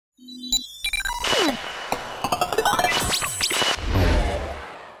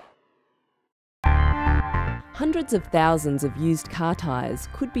Hundreds of thousands of used car tyres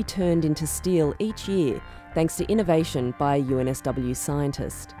could be turned into steel each year thanks to innovation by a UNSW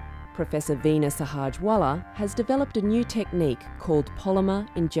scientist. Professor Veena Sahajwalla has developed a new technique called polymer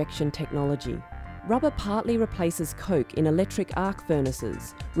injection technology. Rubber partly replaces coke in electric arc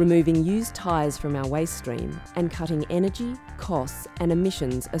furnaces, removing used tyres from our waste stream and cutting energy, costs and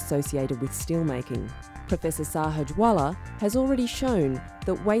emissions associated with steelmaking. Professor Sahajwalla has already shown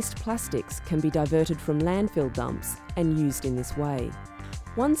that waste plastics can be diverted from landfill dumps and used in this way.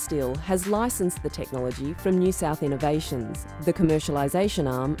 OneSteel has licensed the technology from New South Innovations, the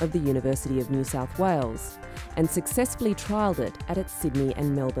commercialisation arm of the University of New South Wales, and successfully trialled it at its Sydney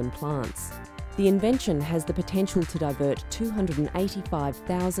and Melbourne plants. The invention has the potential to divert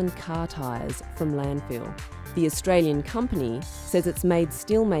 285,000 car tyres from landfill. The Australian company says it's made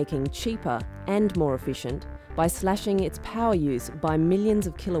steelmaking cheaper and more efficient by slashing its power use by millions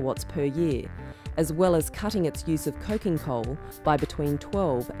of kilowatts per year, as well as cutting its use of coking coal by between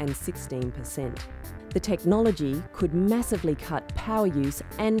 12 and 16%. The technology could massively cut power use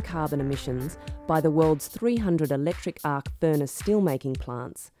and carbon emissions by the world's 300 electric arc furnace steelmaking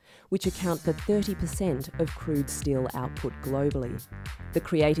plants, which account for 30% of crude steel output globally. The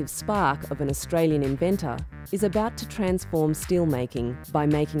creative spark of an Australian inventor is about to transform steelmaking by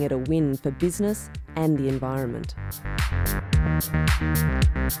making it a win for business and the environment.